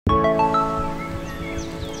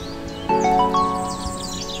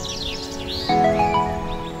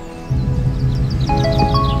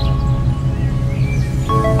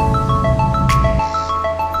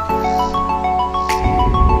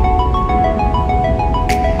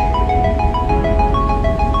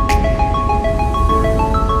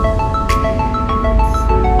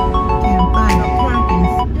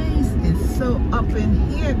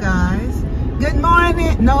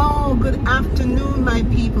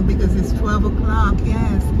beautiful because it's 12 o'clock.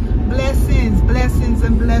 Yes. Blessings, blessings,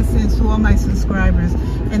 and blessings to all my subscribers.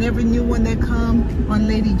 And every new one that come on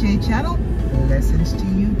Lady J channel, blessings to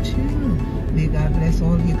you too. May God bless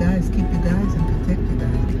all you guys, keep you guys, and protect you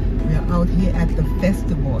guys. We are out here at the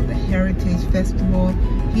festival, the Heritage Festival,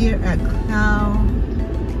 here at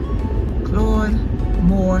Claude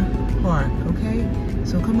Moore Park, okay?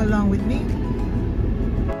 So come along with me.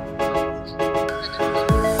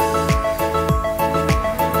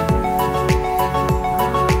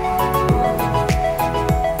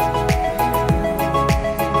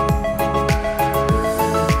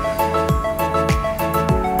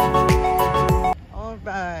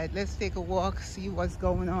 Let's take a walk, see what's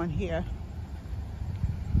going on here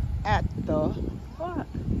at the park.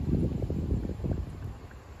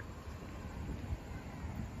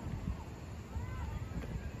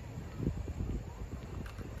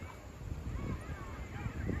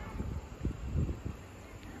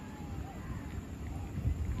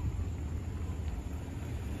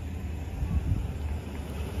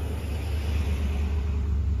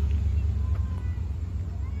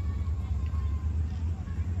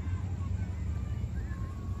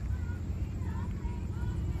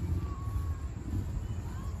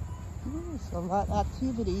 A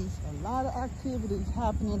lot of activities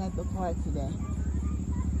happening at the park today.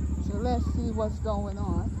 So let's see what's going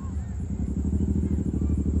on.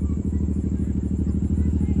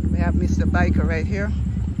 We have Mr. Biker right here.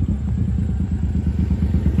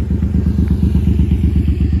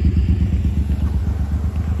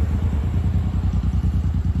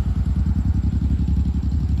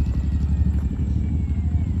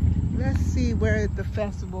 Let's see where the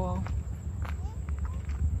festival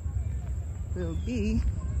will be.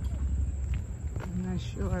 I'm not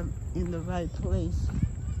sure I'm in the right place,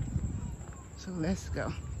 so let's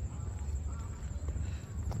go.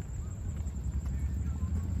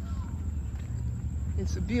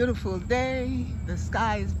 It's a beautiful day. The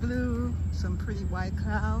sky is blue, some pretty white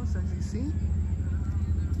clouds, as you see.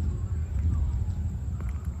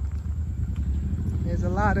 There's a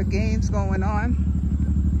lot of games going on.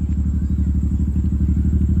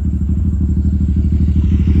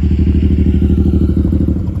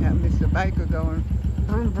 Biker going,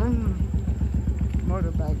 boom, boom.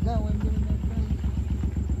 Motorbike going, doing that thing.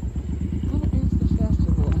 Where is the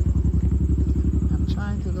festival? I'm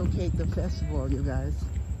trying to locate the festival, you guys.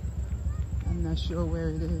 I'm not sure where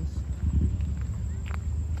it is.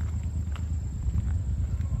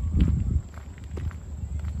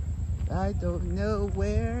 I don't know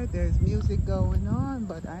where. There's music going on,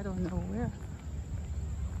 but I don't know where.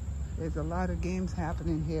 There's a lot of games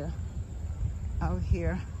happening here, out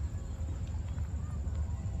here.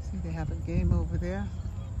 They have a game over there.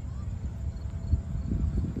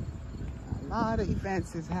 A lot of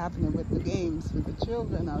events is happening with the games, with the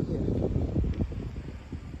children out here.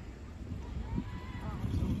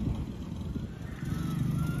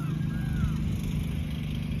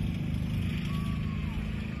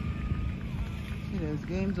 See, there's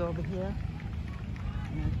games over here.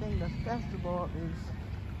 And I think the festival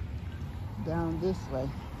is down this way.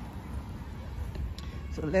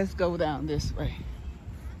 So let's go down this way.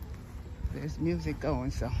 There's music going,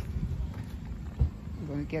 so I'm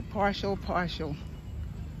going to get partial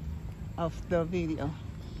of the video.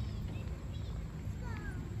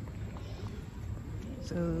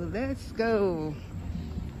 So let's go.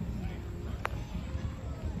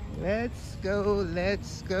 Let's go.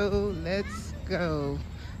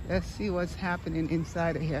 Let's see what's happening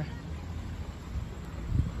inside of here.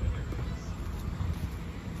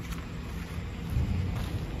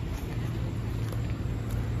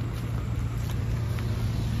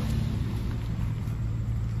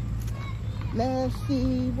 Let's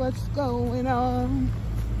see what's going on.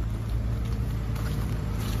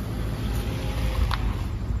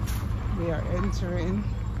 We are entering,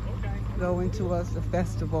 going towards the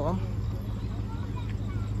festival.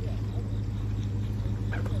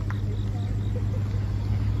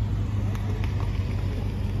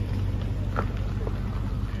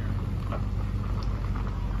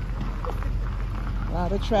 A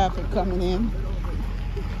lot of traffic coming in,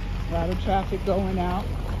 a lot of traffic going out.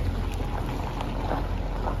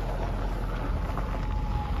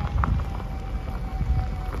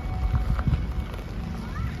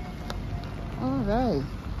 Right.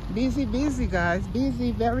 Busy guys,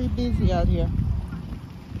 very busy out here.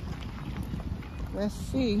 Let's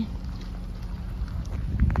see.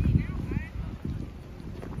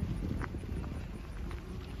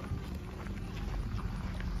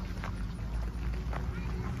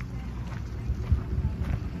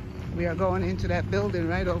 We are going into that building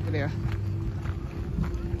right over there.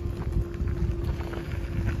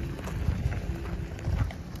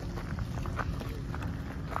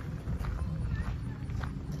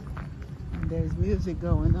 There's music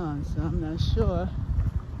going on, so I'm not sure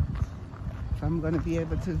if I'm going to be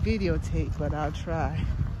able to videotape, but I'll try.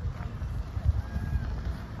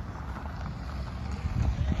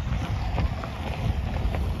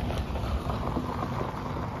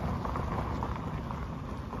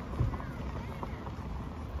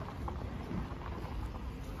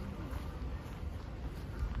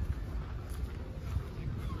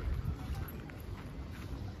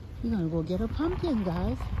 We're gonna go get a pumpkin,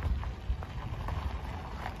 guys.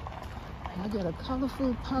 I got a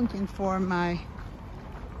colorful pumpkin for my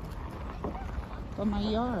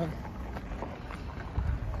yard.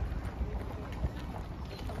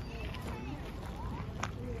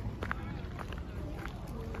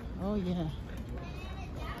 Oh yeah.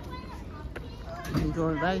 We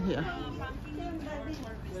go right here.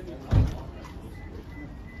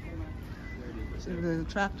 See the little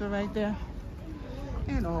tractor right there?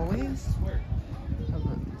 And always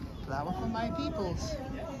a flower for my peoples.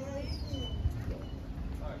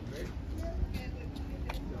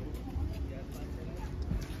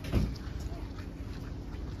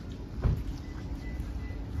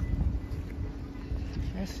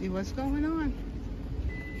 Let's see what's going on.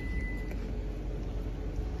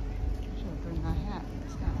 Should bring my hat.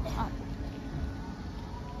 It's kind of hot.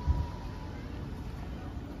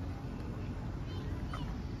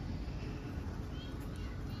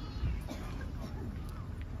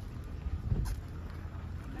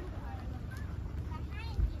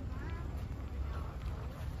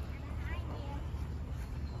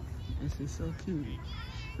 This is so cute.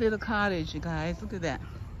 Little cottage, you guys. Look at that.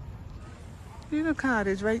 Little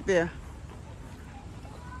cottage right there.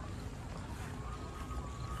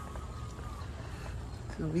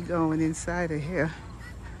 So we going inside of here.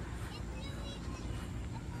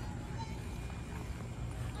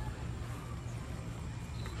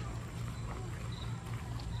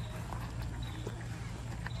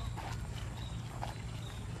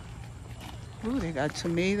 Ooh, they got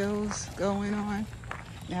tomatoes going on.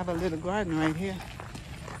 They have a little garden right here.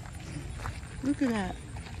 Look at that.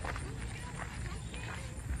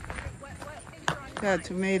 Got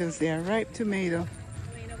tomatoes there, ripe tomato.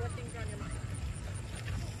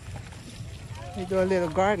 They do a little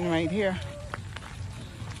garden right here.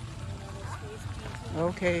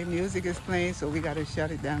 Okay, music is playing, so we gotta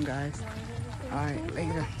shut it down, guys. All right,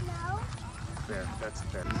 later. There, that's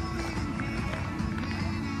better.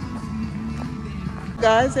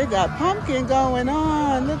 Guys, they got pumpkin going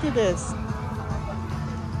on. Look at this.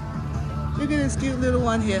 Look at this cute little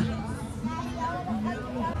one here.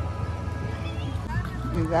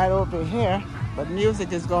 We got over here, but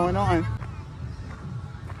music is going on.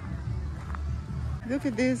 Look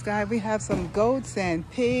at this, guy. We have some goats and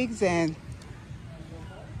pigs and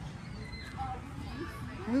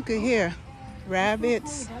look at here,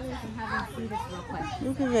 rabbits.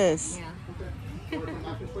 Look at this.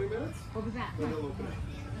 What was that? You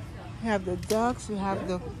have the ducks, you have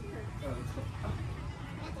the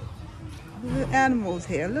animals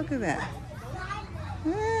here. Look at that.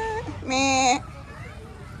 Meh.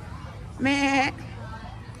 Meh.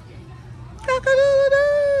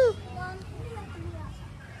 Cock-a-doodle-doo.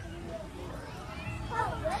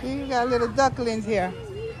 See, you got little ducklings here.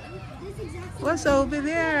 What's over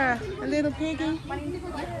there? A little piggy?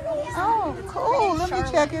 Oh, cool. Let me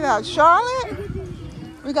check it out. Charlotte?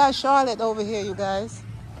 We got Charlotte over here, you guys.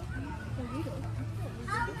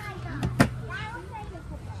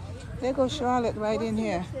 There goes Charlotte right in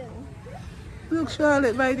here. Look,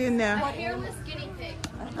 Charlotte right in there. Hairless guinea pig.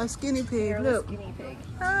 A skinny pig, look.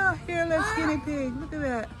 Oh, hairless skinny pig. Look at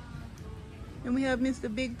that. And we have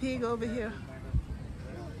Mr. Big Pig over here.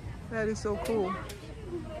 That is so cool.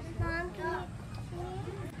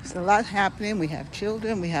 There's a lot happening. We have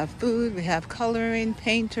children, we have food, we have coloring,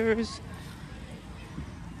 painters.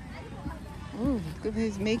 Oh, look at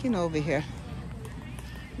his making over here.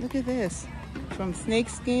 Look at this. From snake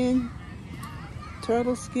skin,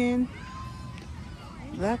 turtle skin,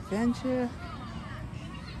 black venture.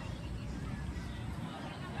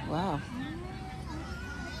 Wow.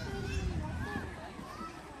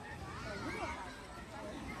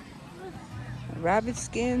 Rabbit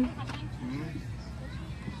skin.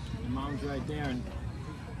 The mom's right there, and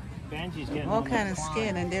Benji's getting All kind of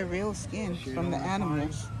skin, and they're real skin from the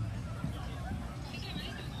animals.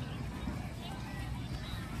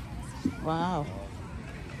 Wow.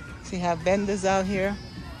 See how vendors out here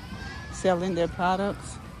selling their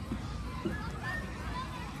products.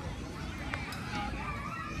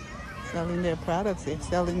 Selling their products. They're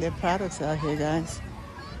selling their products out here, guys.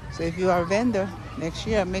 So if you are a vendor, next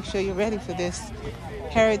year, make sure you're ready for this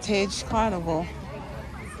Heritage Carnival.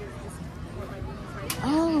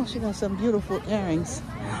 Oh, she got some beautiful earrings.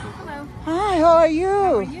 Hello. Hi, how are you?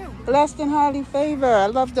 How are you? Blessed and highly favored. I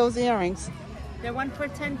love those earrings. They're 1 for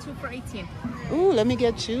 10, 2 for 18. Ooh, let me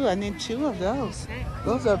get two. I need two of those. Okay.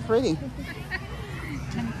 Those are pretty. Let me put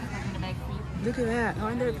that in the bag for you. Look at that.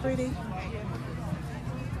 Aren't they pretty?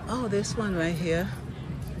 Oh, this one right here.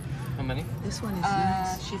 How many? This one is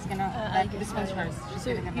nice. She's gonna. This one's hers. She's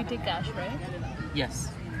So gonna you take cash, right? Yes.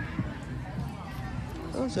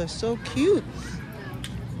 Those are so cute.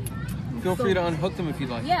 Feel free to unhook them if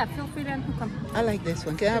you'd like. Yeah, feel free to unhook them. I like this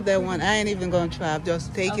one. Can I have that one? I ain't even going to try. I'm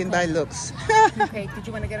just taken by looks. Okay, did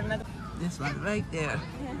you want to get another? This one right there.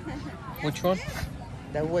 Which one?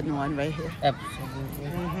 That wooden one right here. Absolutely.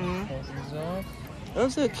 Mm-hmm.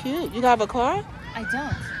 Those are cute. You have a car? I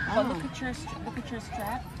don't. Oh. But look at your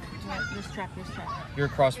strap. Your strap. Your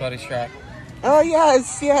crossbody strap. Oh,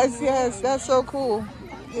 yes, yes, yes. That's so cool.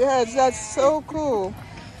 Yes, that's so cool.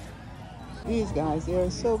 These guys,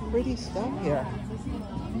 there's so pretty stuff here.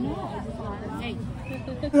 Hey.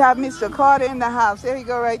 We have Mr. Carter in the house. There you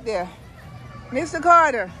go right there. Mr.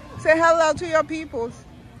 Carter, say hello to your peoples.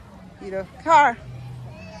 Peter Car.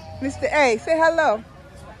 Mr. A, say hello.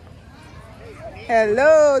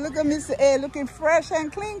 Hello, look at Mr. A, looking fresh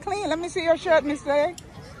and clean. Let me see your shirt, Mr. A.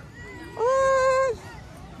 What?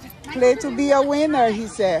 Play to be a winner, he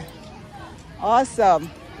said. Awesome.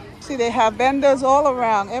 See, they have vendors all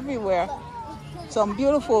around, everywhere. Some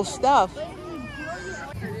beautiful stuff.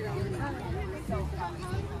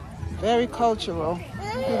 Very cultural.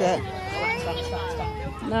 Look at that.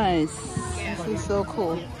 Nice. This is so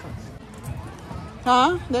cool.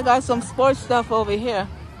 Huh? They got some sports stuff over here.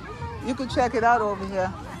 You could check it out over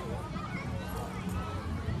here.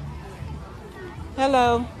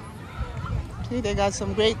 Hello. See, they got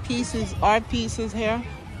some great pieces, art pieces here.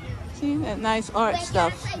 See that nice art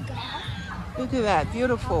stuff. Look at that,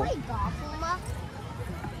 beautiful.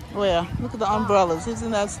 Where? Look at the umbrellas.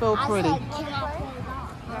 Isn't that so pretty?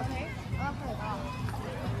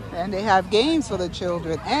 And they have games for the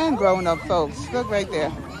children and grown-up folks. Look right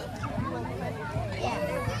there.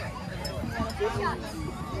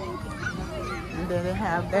 And then they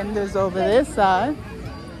have vendors over this side.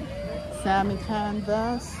 Sammy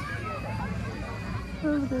canvas.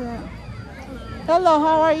 Look at that. Hello,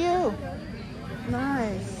 how are you?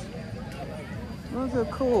 Nice. Those are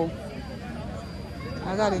cool.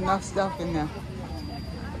 I got enough stuff in there.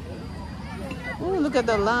 Ooh, look at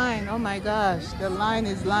the line. Oh my gosh, the line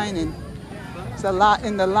is lining. It's a lot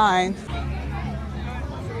in the line.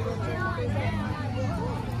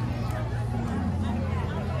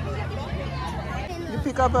 You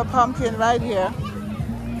pick up a pumpkin right here,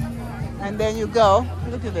 and then you go.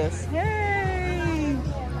 Look at this. Yay!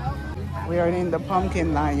 We are in the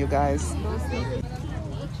pumpkin line, you guys.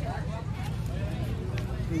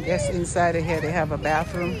 I guess inside of here they have a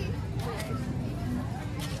bathroom.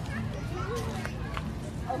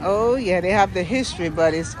 Oh yeah, they have the history,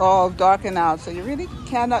 but it's all darkened out, so you really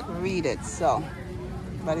cannot read it. So,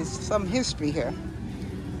 but it's some history here.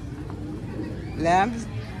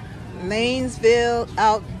 Lanesville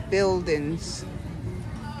outbuildings,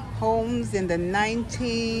 homes in the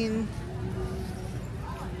 19th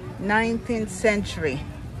century.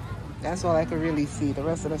 That's all I could really see. The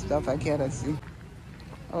rest of the stuff I cannot see.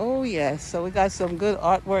 Oh yes, so we got some good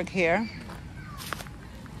artwork here.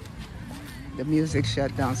 The music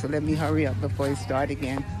shut down, so let me hurry up before it start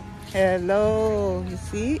again. Hello, you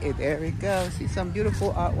see it? There we go. See some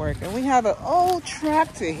beautiful artwork. And we have an old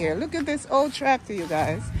tractor here. Look at this old tractor, you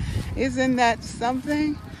guys. Isn't that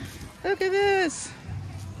something? Look at this.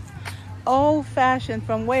 Old fashioned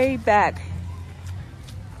from way back.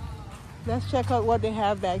 Let's check out what they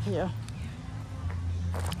have back here.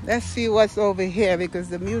 Let's see what's over here, because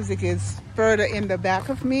the music is further in the back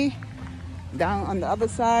of me, down on the other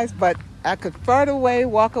side, but I could further away,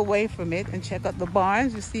 walk away from it and check out the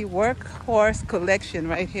barns. You see Workhorse Collection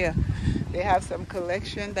right here. They have some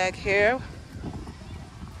collection back here,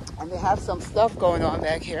 and they have some stuff going on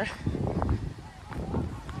back here.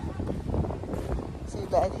 See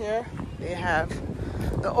back here, they have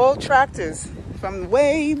the old tractors from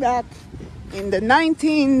way back in the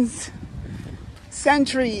 19th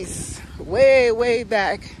centuries, way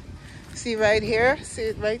back. See right here, see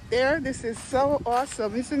it right there? This is so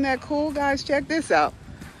awesome. Isn't that cool, guys? Check this out.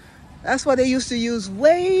 That's what they used to use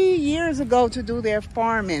way years ago to do their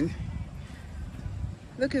farming.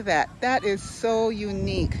 Look at that. That is so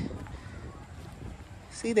unique.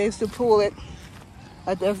 See, they used to pull it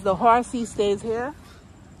as the horsey stays here.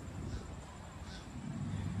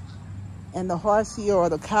 And the horsey or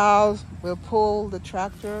the cows will pull the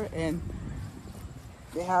tractor, and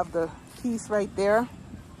they have the piece right there.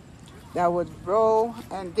 that would roll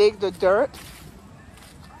and dig the dirt.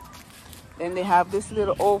 Then they have this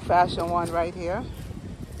little old-fashioned one right here.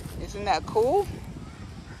 Isn't that cool?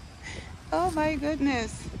 Oh my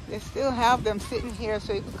goodness. They still have them sitting here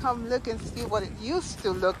so you can come look and see what it used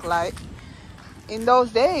to look like in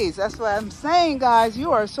those days. That's what I'm saying, guys.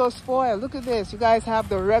 You are so spoiled. Look at this. You guys have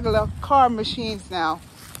the regular car machines now,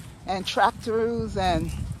 and tractors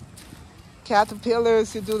and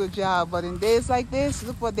caterpillars to do the job. But in days like this,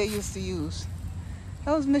 look what they used to use.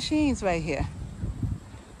 Those machines right here.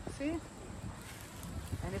 See?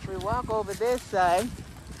 And if we walk over this side,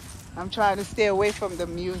 I'm trying to stay away from the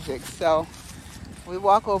music. So we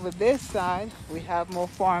walk over this side, we have more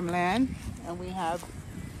farmland, and we have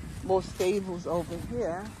more stables over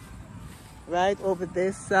here, right over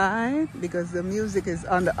this side, because the music is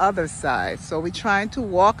on the other side. So we're trying to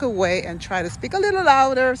walk away and try to speak a little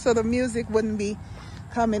louder so the music wouldn't be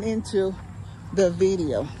coming into the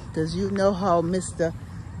video, because you know how Mr.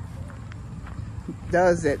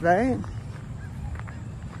 does it, right?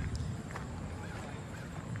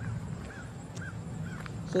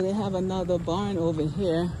 So they have another barn over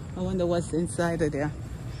here. I wonder what's inside of there.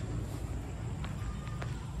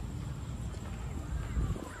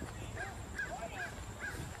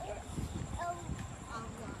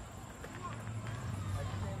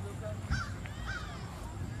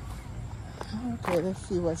 Okay, let's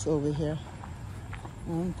see what's over here. I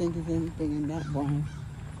don't think there's anything in that barn.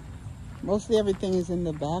 Mostly everything is in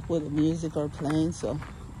the back where the music are playing, so.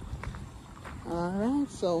 All right,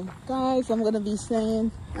 so guys, I'm gonna be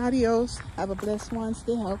saying adios. Have a blessed one.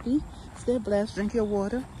 Stay healthy, stay blessed, drink your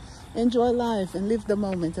water, enjoy life, and live the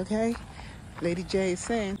moment, okay? Lady J is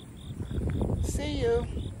saying, see you.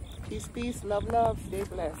 Peace, peace, love, love, stay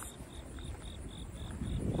blessed.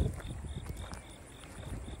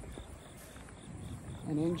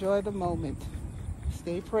 And enjoy the moment.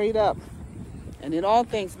 Stay prayed up. And in all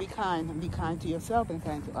things, be kind. And be kind to yourself and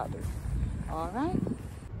kind to others. All right?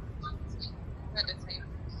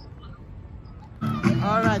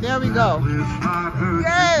 All right, there we go.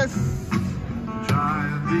 Yes!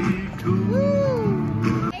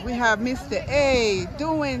 Woo! We have Mr. A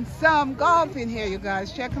doing some golfing here, you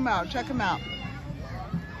guys. Check him out. Check him out.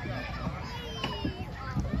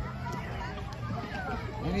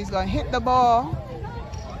 And he's going to hit the ball.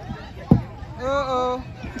 Uh-oh.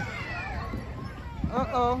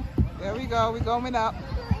 Uh-oh. There we go. We're going up.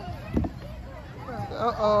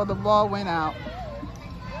 Uh-oh, the ball went out.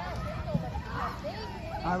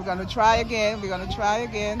 All right, we're going to try again. We're going to try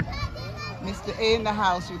again. Mr. A in the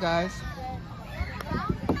house, you guys.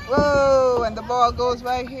 Whoa, and the ball goes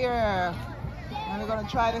right here. And we're going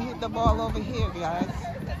to try to hit the ball over here, guys.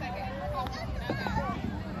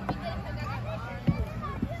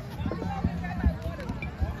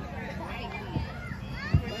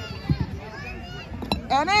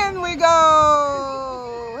 And in we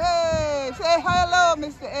go. Hey, say hello,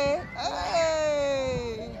 Mr. A. Hey.